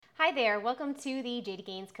Hi there, welcome to the JD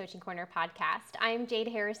Gaines Coaching Corner podcast. I'm Jade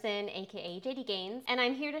Harrison, aka JD Gaines, and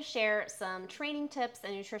I'm here to share some training tips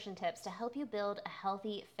and nutrition tips to help you build a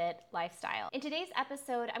healthy, fit lifestyle. In today's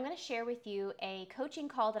episode, I'm going to share with you a coaching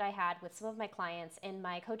call that I had with some of my clients in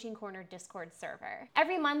my Coaching Corner Discord server.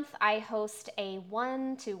 Every month, I host a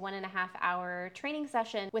 1 to 1.5 hour training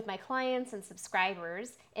session with my clients and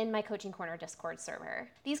subscribers in my Coaching Corner Discord server.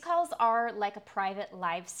 These calls are like a private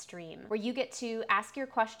live stream where you get to ask your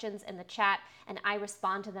questions in the chat and I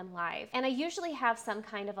respond to them live. And I usually have some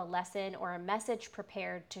kind of a lesson or a message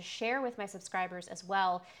prepared to share with my subscribers as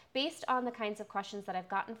well, based on the kinds of questions that I've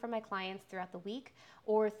gotten from my clients throughout the week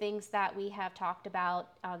or things that we have talked about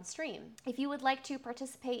on stream. If you would like to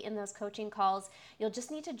participate in those coaching calls, you'll just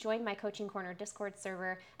need to join my Coaching Corner Discord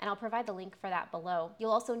server and I'll provide the link for that below.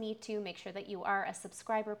 You'll also need to make sure that you are a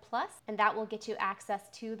subscriber plus, and that will get you access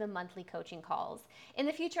to the monthly coaching calls. In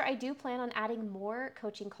the future, I do plan on adding more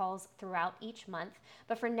coaching calls throughout each month,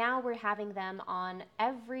 but for now we're having them on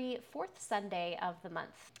every fourth Sunday of the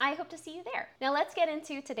month. I hope to see you there. Now let's get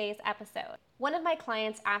into today's episode. One of my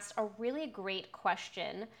clients asked a really great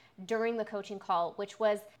question during the coaching call, which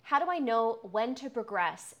was, how do I know when to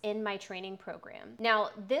progress in my training program?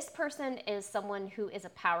 Now, this person is someone who is a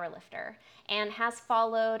power lifter and has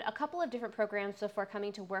followed a couple of different programs before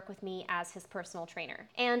coming to work with me as his personal trainer.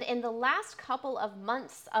 And in the last couple of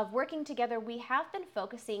months of working together, we have been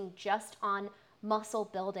focusing just on muscle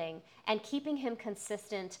building and keeping him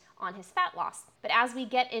consistent on his fat loss. But as we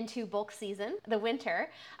get into bulk season, the winter,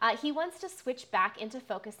 he wants to switch back into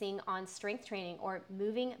focusing on strength training or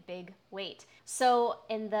moving big weight. So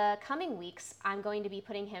in the coming weeks, I'm going to be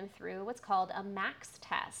putting him through what's called a max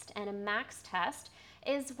test. And a max test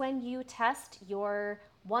is when you test your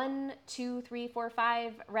 1, 2, 3, 4,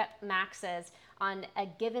 5 rep maxes on a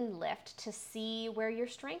given lift to see where your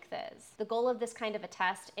strength is. The goal of this kind of a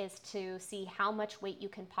test is to see how much weight you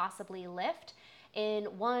can possibly lift in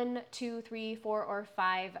 1, 2, 3, 4, or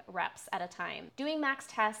 5 reps at a time. Doing max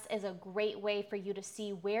tests is a great way for you to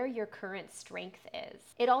see where your current strength is.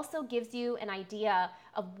 It also gives you an idea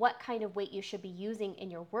of what kind of weight you should be using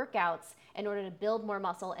in your workouts in order to build more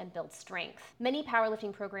muscle and build strength. Many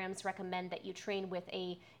powerlifting programs recommend that you train with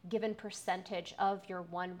a given percentage of your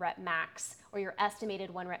 1 rep max or your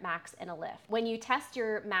estimated 1 rep max in a lift. When you test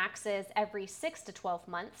your maxes every 6 to 12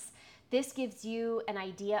 months, this gives you an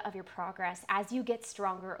idea of your progress as you get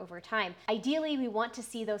stronger over time. Ideally, we want to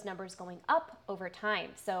see those numbers going up over time.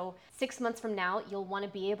 So 6 months from now, you'll want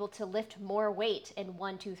to be able to lift more weight in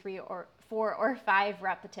 1, 2, 3, or 4 or 5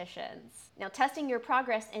 repetitions. Now, testing your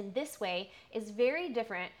progress in this way is very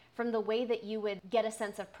different from the way that you would get a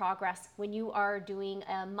sense of progress when you are doing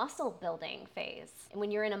a muscle building phase. And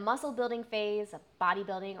when you're in a muscle building phase, a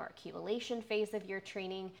bodybuilding or accumulation phase of your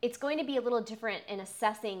training, it's going to be a little different in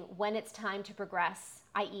assessing when it's time to progress,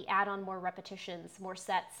 i.e. add on more repetitions, more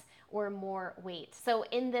sets, or more weight. So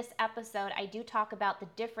in this episode, I do talk about the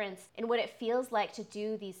difference in what it feels like to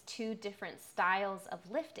do these two different styles of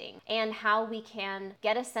lifting and how we can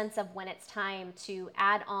get a sense of when it's time to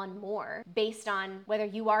add on more based on whether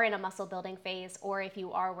you are in a muscle building phase or if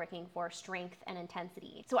you are working for strength and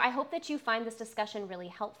intensity. So I hope that you find this discussion really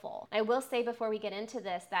helpful. I will say before we get into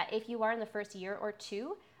this that if you are in the first year or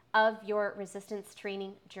two of your resistance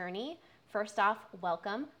training journey, first off,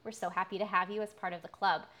 welcome. We're so happy to have you as part of the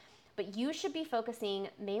club. But you should be focusing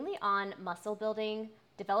mainly on muscle building,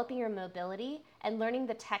 developing your mobility, and learning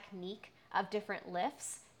the technique of different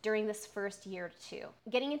lifts during this first year or two.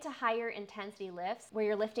 Getting into higher intensity lifts where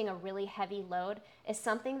you're lifting a really heavy load is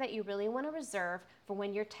something that you really want to reserve for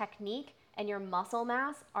when your technique and your muscle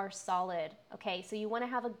mass are solid, okay? So you want to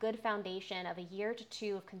have a good foundation of a year to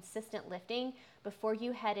two of consistent lifting before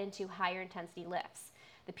you head into higher intensity lifts.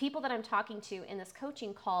 The people that I'm talking to in this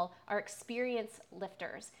coaching call are experienced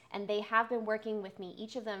lifters, and they have been working with me,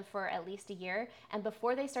 each of them for at least a year. And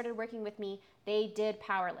before they started working with me, they did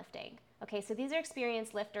powerlifting. Okay, so these are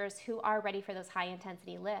experienced lifters who are ready for those high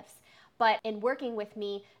intensity lifts. But in working with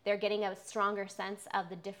me, they're getting a stronger sense of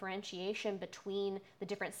the differentiation between the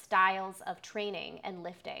different styles of training and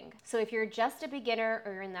lifting. So if you're just a beginner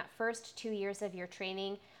or you're in that first 2 years of your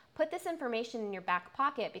training, put this information in your back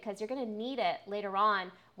pocket because you're going to need it later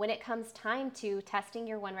on when it comes time to testing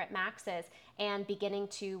your 1 rep maxes and beginning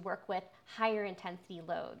to work with higher intensity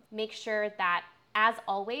load. Make sure that, as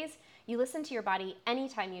always, You listen to your body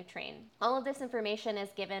anytime you train. All of this information is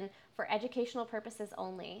given for educational purposes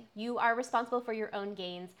only. You are responsible for your own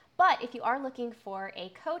gains, but if you are looking for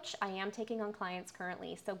a coach, I am taking on clients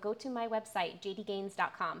currently. So go to my website,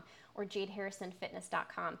 jdgains.com or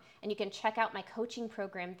jadeharrisonfitness.com, and you can check out my coaching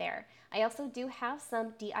program there. I also do have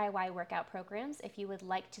some DIY workout programs if you would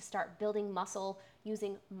like to start building muscle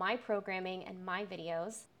using my programming and my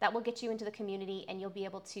videos. That will get you into the community and you'll be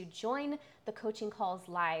able to join the coaching calls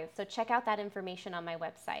live. So check out that information on my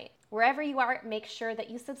website. Wherever you are, make sure that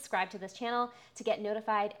you subscribe to this channel to get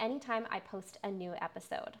notified anytime I post a new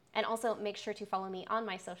episode. And also make sure to follow me on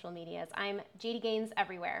my social medias. I'm JD Gains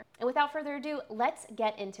everywhere. And without further ado, let's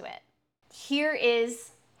get into it. Here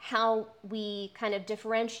is how we kind of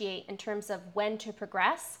differentiate in terms of when to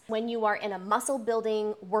progress when you are in a muscle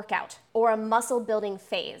building workout or a muscle building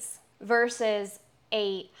phase versus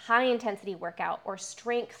a high intensity workout or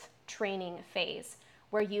strength training phase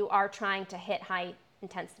where you are trying to hit high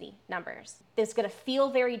intensity numbers. It's going to feel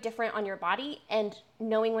very different on your body, and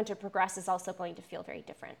knowing when to progress is also going to feel very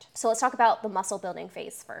different. So let's talk about the muscle building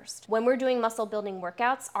phase first. When we're doing muscle building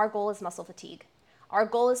workouts, our goal is muscle fatigue. Our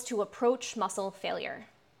goal is to approach muscle failure,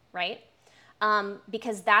 right?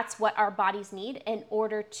 Because that's what our bodies need in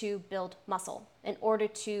order to build muscle. In order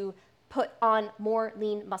to put on more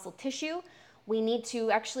lean muscle tissue, we need to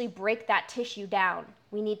actually break that tissue down.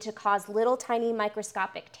 We need to cause little tiny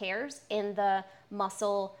microscopic tears in the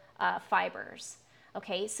muscle fibers.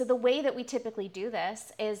 Okay, so the way that we typically do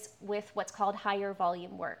this is with what's called higher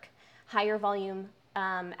volume work, higher volume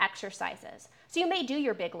exercises. So you may do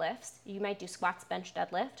your big lifts, you might do squats, bench,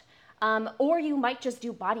 deadlift, or you might just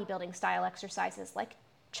do bodybuilding style exercises like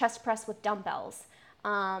chest press with dumbbells,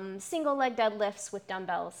 single leg deadlifts with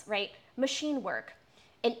dumbbells, right? Machine work.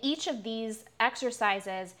 In each of these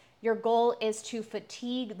exercises, your goal is to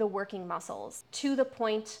fatigue the working muscles to the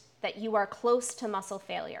point that you are close to muscle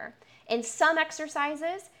failure. In some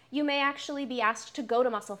exercises, you may actually be asked to go to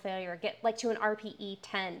muscle failure, get like to an RPE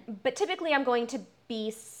 10. But typically I'm going to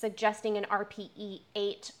be suggesting an RPE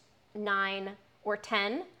 8, 9, or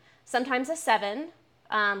 10, sometimes a 7,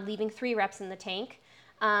 leaving 3 reps in the tank,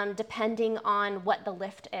 depending on what the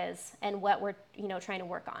lift is and what we're trying to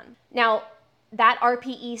work on. Now, that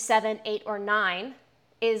RPE 7, 8, or 9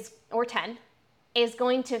 or 10 is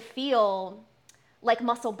going to feel like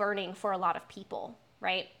muscle burning for a lot of people,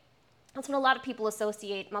 right? That's what a lot of people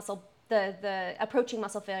associate the approaching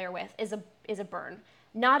muscle failure with is a burn.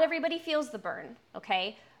 Not everybody feels the burn,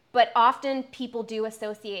 okay? But often people do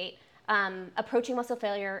associate approaching muscle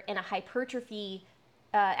failure in a hypertrophy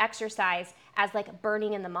exercise as like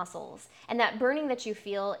burning in the muscles. And that burning that you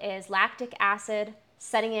feel is lactic acid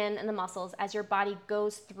setting in the muscles as your body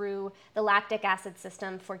goes through the lactic acid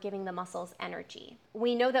system for giving the muscles energy.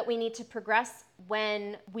 We know that we need to progress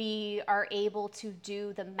when we are able to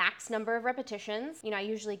do the max number of repetitions. I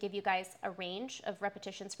usually give you guys a range of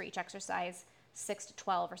repetitions for each exercise, 6 to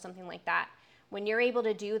 12 or something like that. When you're able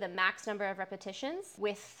to do the max number of repetitions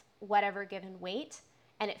with whatever given weight,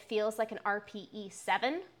 and it feels like an RPE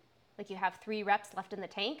 7, like you have 3 reps left in the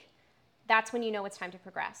tank, that's when you know it's time to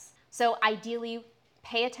progress. So ideally,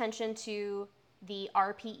 pay attention to the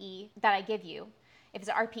RPE that I give you. If it's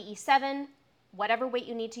an RPE 7, whatever weight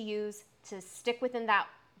you need to use to stick within that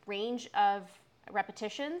range of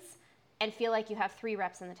repetitions and feel like you have 3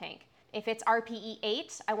 reps in the tank. If it's RPE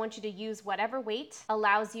 8, I want you to use whatever weight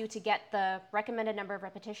allows you to get the recommended number of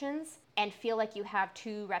repetitions and feel like you have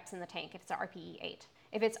 2 reps in the tank if it's an RPE 8.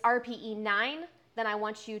 If it's RPE 9, then I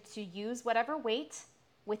want you to use whatever weight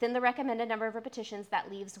within the recommended number of repetitions that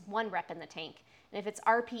leaves 1 rep in the tank. And if it's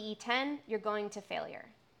RPE 10, you're going to failure,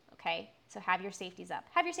 okay? So have your safeties up.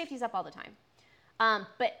 Have your safeties up all the time.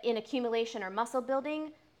 But in accumulation or muscle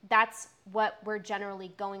building, that's what we're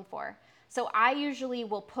generally going for. So I usually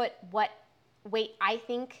will put what weight I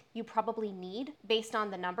think you probably need based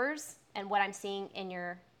on the numbers and what I'm seeing in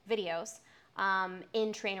your videos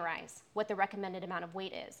in Trainerize, what the recommended amount of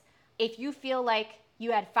weight is. If you feel like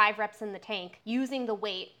you had 5 reps in the tank using the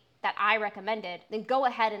weight that I recommended, then go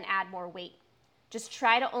ahead and add more weight. Just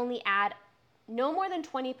try to only add no more than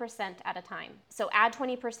 20% at a time. So add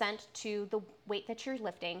 20% to the weight that you're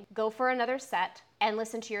lifting, go for another set, and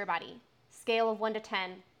listen to your body. Scale of 1 to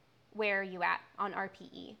 10, where are you at on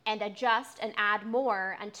RPE? And adjust and add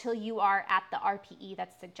more until you are at the RPE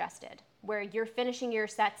that's suggested, where you're finishing your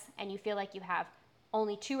sets and you feel like you have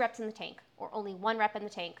only 2 reps in the tank, or only 1 rep in the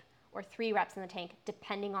tank, or 3 reps in the tank,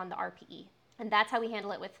 depending on the RPE. And that's how we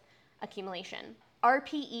handle it with accumulation.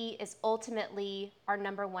 RPE is ultimately our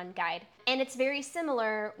number 1 guide. And it's very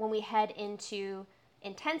similar when we head into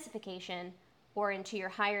intensification or into your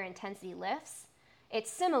higher intensity lifts.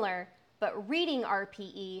 It's similar, But reading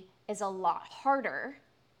RPE is a lot harder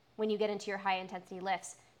when you get into your high intensity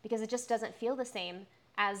lifts because it just doesn't feel the same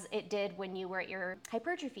as it did when you were at your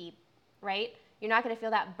hypertrophy, right? You're not going to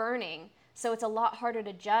feel that burning. So it's a lot harder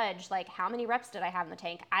to judge, like, how many reps did I have in the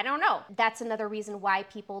tank? I don't know. That's another reason why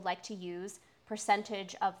people like to use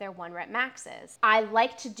percentage of their 1 rep maxes. I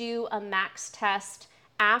like to do a max test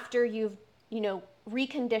after you've,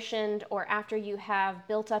 reconditioned, or after you have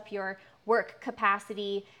built up your work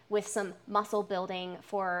capacity with some muscle building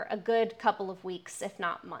for a good couple of weeks, if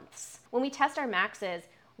not months. When we test our maxes,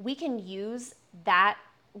 we can use that,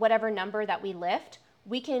 whatever number that we lift,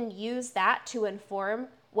 we can use that to inform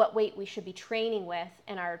what weight we should be training with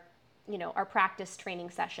in our practice training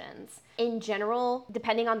sessions. In general,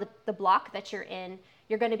 depending on the block that you're in,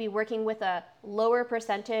 you're going to be working with a lower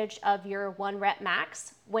percentage of your 1 rep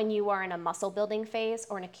max when you are in a muscle building phase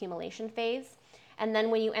or an accumulation phase. And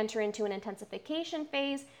then when you enter into an intensification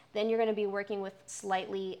phase, then you're going to be working with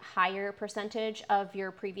slightly higher percentage of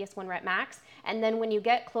your previous 1 rep max. And then when you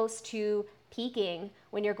get close to peaking,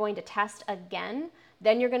 when you're going to test again,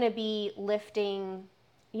 then you're going to be lifting,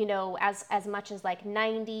 as much as like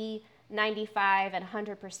 90, 95, and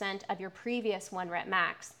 100% of your previous 1 rep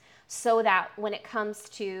max, so that when it comes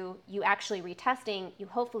to you actually retesting, you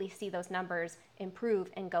hopefully see those numbers improve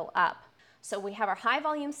and go up. So we have our high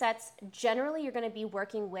volume sets. Generally, you're going to be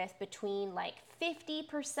working with between like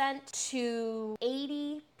 50% to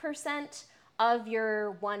 80% of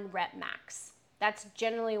your 1 rep max. That's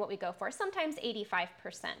generally what we go for, sometimes 85%,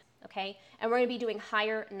 okay? And we're going to be doing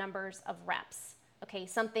higher numbers of reps, okay?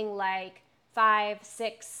 Something like 5,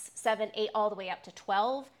 6, 7, 8, all the way up to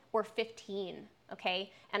 12 or 15,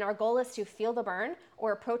 okay? And our goal is to feel the burn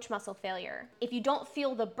or approach muscle failure. If you don't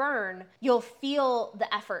feel the burn, you'll feel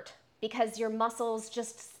the effort because your muscles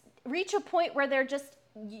just reach a point where they're just,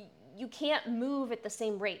 you can't move at the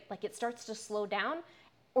same rate. Like it starts to slow down,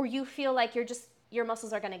 or you feel like your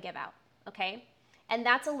muscles are going to give out, okay? And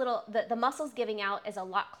that's the muscles giving out is a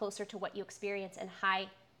lot closer to what you experience in high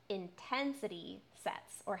intensity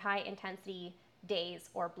sets or high intensity days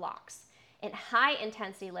or blocks. In high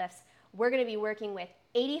intensity lifts, we're going to be working with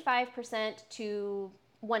 85% to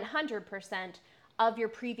 100% of your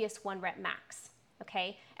previous 1 rep max,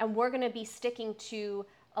 okay? And we're going to be sticking to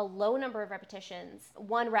a low number of repetitions,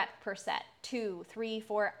 1 rep per set, 2, 3,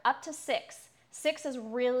 4, up to 6. 6 is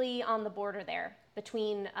really on the border there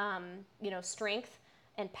between, strength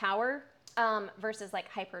and power versus like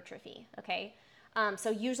hypertrophy, okay? So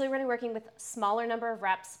usually we're going to be working with smaller number of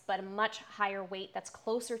reps, but a much higher weight that's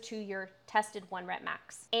closer to your tested 1 rep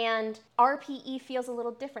max. And RPE feels a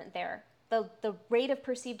little different there. The rate of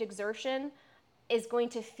perceived exertion is going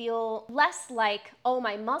to feel less like, oh,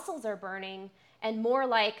 my muscles are burning, and more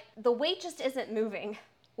like the weight just isn't moving,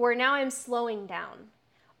 or now I'm slowing down,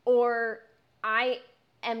 or I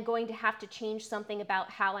am going to have to change something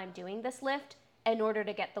about how I'm doing this lift in order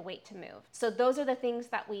to get the weight to move. So those are the things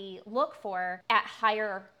that we look for at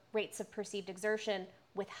higher rates of perceived exertion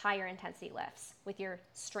with higher intensity lifts, with your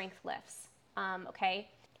strength lifts, okay?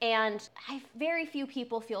 And very few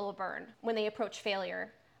people feel a burn when they approach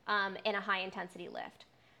failure in a high intensity lift,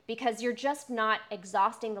 because you're just not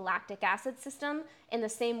exhausting the lactic acid system in the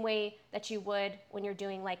same way that you would when you're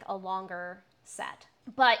doing like a longer set.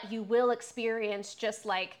 But you will experience just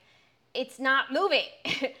like, it's not moving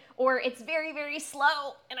or it's very, very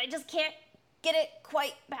slow and I just can't get it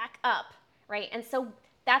quite back up, right? And so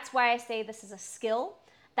that's why I say this is a skill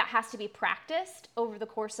that has to be practiced over the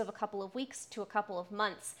course of a couple of weeks to a couple of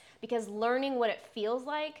months, because learning what it feels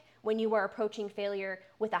like when you are approaching failure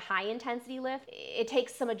with a high intensity lift, it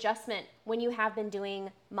takes some adjustment when you have been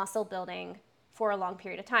doing muscle building for a long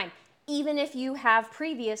period of time. Even if you have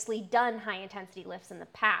previously done high intensity lifts in the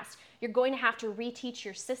past, you're going to have to reteach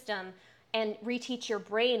your system and reteach your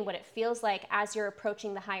brain what it feels like as you're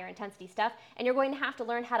approaching the higher intensity stuff. And you're going to have to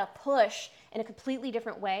learn how to push in a completely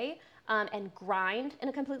different way and grind in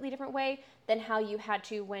a completely different way than how you had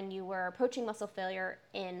to when you were approaching muscle failure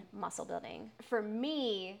in muscle building. For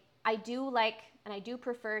me, I do like and I do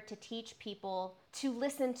prefer to teach people to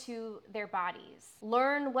listen to their bodies,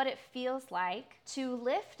 learn what it feels like to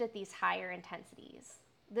lift at these higher intensities.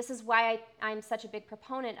 This is why I'm such a big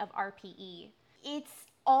proponent of RPE. It's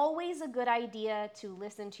always a good idea to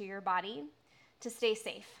listen to your body to stay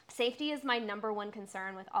safe. Safety is my number one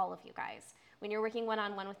concern with all of you guys. When you're working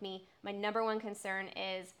one-on-one with me, my number one concern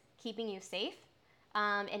is keeping you safe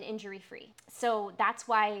and injury-free. So that's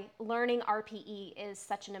why learning RPE is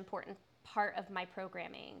such an important part of my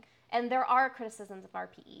programming. And there are criticisms of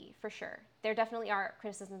RPE, for sure. There definitely are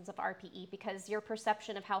criticisms of RPE because your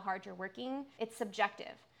perception of how hard you're working, it's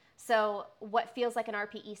subjective. So what feels like an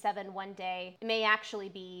RPE 7 one day may actually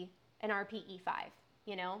be an RPE 5,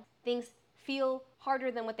 you know? Things feel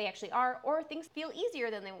harder than what they actually are, or things feel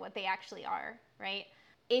easier than what they actually are, right?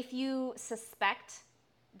 If you suspect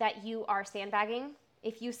that you are sandbagging,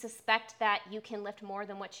 if you suspect that you can lift more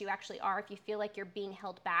than what you actually are, if you feel like you're being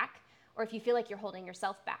held back, or if you feel like you're holding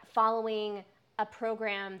yourself back, following a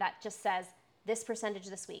program that just says this percentage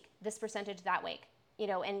this week, this percentage that week, you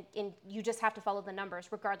know, and you just have to follow the numbers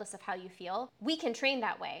regardless of how you feel, we can train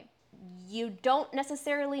that way. You don't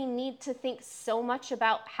necessarily need to think so much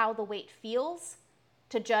about how the weight feels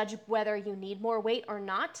to judge whether you need more weight or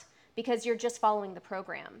not, because you're just following the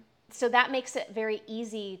program. So that makes it very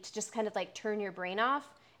easy to just kind of like turn your brain off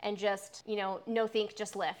and just, you know, no think,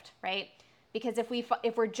 just lift, right? Because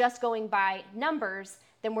if we're just going by numbers,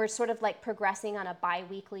 then we're sort of like progressing on a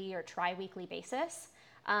bi-weekly or tri-weekly basis,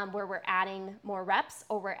 where we're adding more reps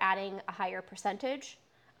or we're adding a higher percentage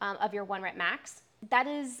of your 1 rep max. That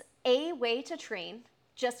is a way to train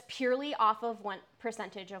just purely off of 1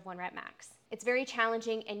 percentage of 1 rep max. It's very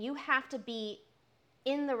challenging, and you have to be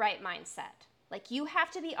in the right mindset. Like, you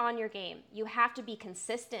have to be on your game. You have to be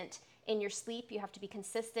consistent in your sleep. You have to be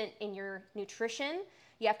consistent in your nutrition.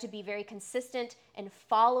 You have to be very consistent in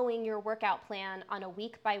following your workout plan on a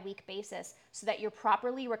week by week basis so that you're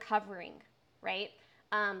properly recovering, right?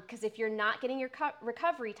 Because if you're not getting your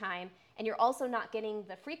recovery time and you're also not getting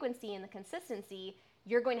the frequency and the consistency,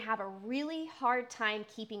 you're going to have a really hard time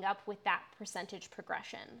keeping up with that percentage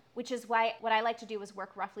progression, which is why what I like to do is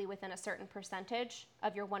work roughly within a certain percentage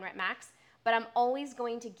of your 1 rep max, but I'm always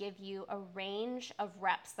going to give you a range of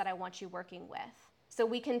reps that I want you working with. So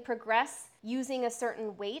we can progress using a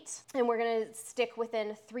certain weight, and we're going to stick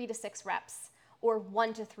within 3 to 6 reps, or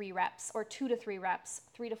 1 to 3 reps, or 2 to 3 reps,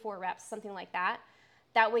 3 to 4 reps, something like that.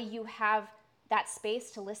 That way you have that space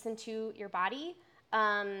to listen to your body.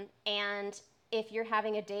 And if you're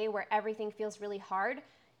having a day where everything feels really hard,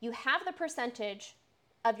 you have the percentage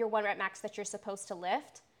of your 1 rep max that you're supposed to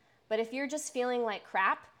lift. But if you're just feeling like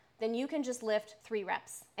crap, then you can just lift 3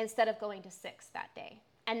 reps instead of going to 6 that day.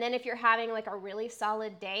 And then if you're having like a really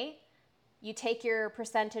solid day, you take your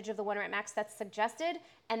percentage of the 1 rep max that's suggested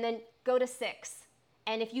and then go to 6.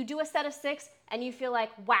 And if you do a set of 6 and you feel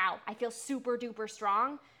like, wow, I feel super duper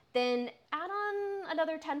strong, then add on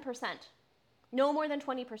another 10%. No more than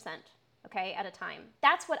 20%, okay, at a time.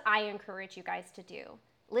 That's what I encourage you guys to do.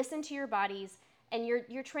 Listen to your bodies, and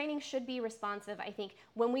your training should be responsive. I think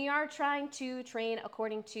when we are trying to train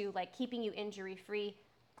according to like keeping you injury free,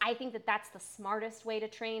 I think that that's the smartest way to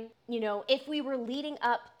train. You know, if we were leading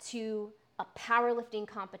up to a powerlifting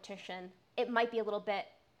competition, it might be a little bit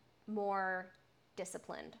more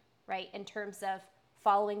disciplined, right? In terms of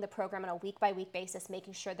following the program on a week by week basis,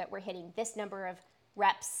 making sure that we're hitting this number of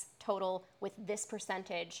reps total with this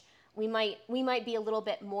percentage. We might be a little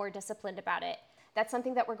bit more disciplined about it. That's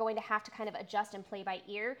something that we're going to have to kind of adjust and play by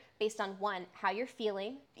ear based on, 1, how you're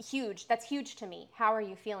feeling. Huge. That's huge to me. How are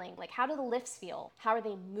you feeling? Like, how do the lifts feel? How are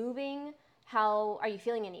they moving? How are you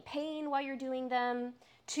feeling any pain while you're doing them?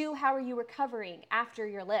 2, how are you recovering after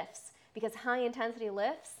your lifts? Because high intensity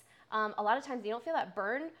lifts, a lot of times you don't feel that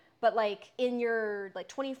burn, but like in your like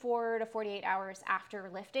 24 to 48 hours after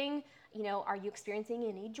lifting, you know, are you experiencing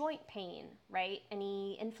any joint pain, right?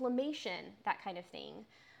 Any inflammation, that kind of thing.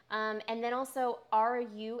 And then also, are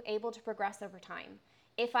you able to progress over time?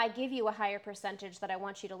 If I give you a higher percentage that I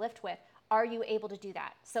want you to lift with, are you able to do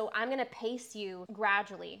that? So I'm gonna pace you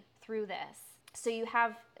gradually through this. So you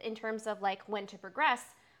have, in terms of like when to progress,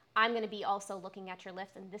 I'm gonna be also looking at your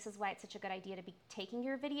lifts, and this is why it's such a good idea to be taking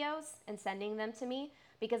your videos and sending them to me,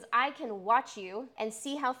 because I can watch you and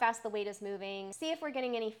see how fast the weight is moving, see if we're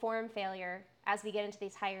getting any form failure as we get into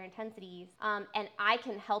these higher intensities, and I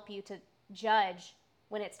can help you to judge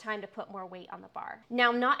when it's time to put more weight on the bar.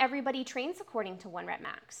 Now, not everybody trains according to 1 rep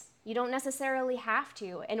max. You don't necessarily have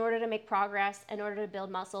to in order to make progress, in order to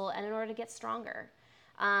build muscle, and in order to get stronger.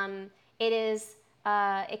 It's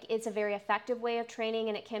a very effective way of training,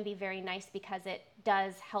 and it can be very nice because it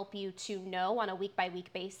does help you to know on a week by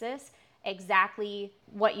week basis exactly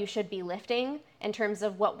what you should be lifting in terms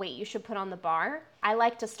of what weight you should put on the bar. I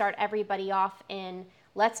like to start everybody off in,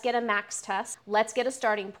 let's get a max test, let's get a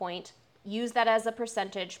starting point, use that as a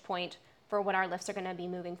percentage point for when our lifts are going to be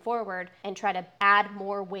moving forward, and try to add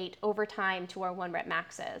more weight over time to our 1 rep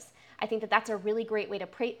maxes. I think that that's a really great way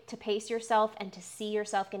to pace yourself and to see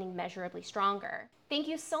yourself getting measurably stronger. Thank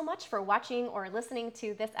you so much for watching or listening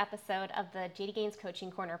to this episode of the JD Gains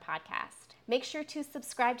Coaching Corner podcast. Make sure to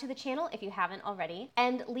subscribe to the channel if you haven't already,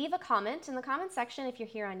 and leave a comment in the comment section if you're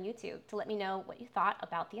here on YouTube to let me know what you thought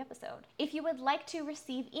about the episode. If you would like to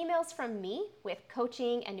receive emails from me with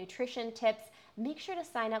coaching and nutrition tips, make sure to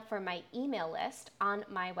sign up for my email list on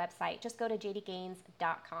my website. Just go to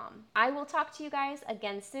jdgaines.com. I will talk to you guys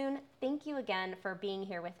again soon. Thank you again for being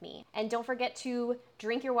here with me. And don't forget to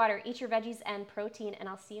drink your water, eat your veggies and protein, and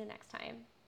I'll see you next time.